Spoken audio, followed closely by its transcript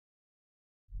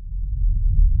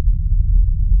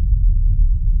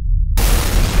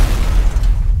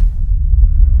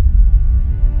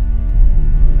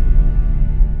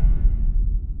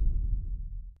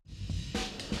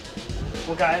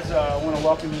guys, I want to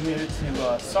welcome you here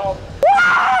to Salt.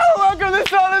 Wow! Welcome to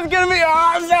Salt. It's gonna be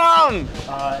awesome.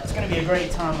 It's gonna be a great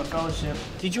time of fellowship.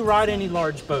 Did you ride any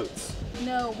large boats?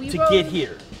 No, we to rode, get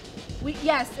here.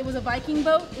 Yes, it was a Viking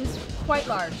boat. It was quite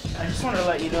large. I just wanted to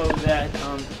let you know that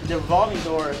the revolving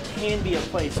door can be a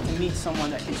place to meet someone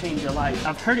that can change your life.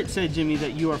 I've heard it said, Jimmy,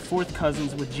 that you are fourth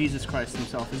cousins with Jesus Christ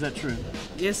himself. Is that true?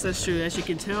 Yes, that's true. As you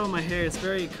can tell, my hair is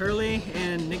very curly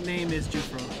and nickname is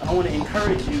Jufro. I want to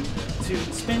encourage you to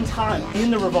spend time in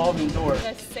the revolving door.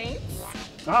 The Saints?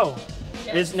 Oh,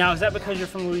 Yes. Now is that because you're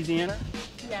from Louisiana?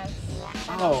 Yes.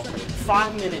 Oh,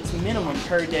 5 minutes minimum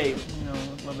per day. You know,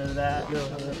 a little bit of that.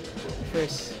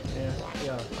 Fish.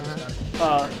 Yeah.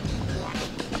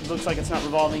 Looks like it's not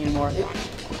revolving anymore.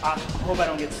 I hope I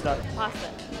don't get stuck. Pasta.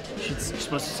 You're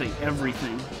supposed to say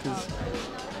everything.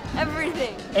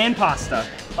 Everything. And pasta.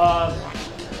 I'll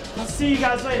see you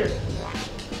guys later.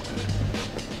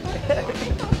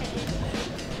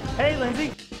 Hey,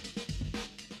 Lindsay.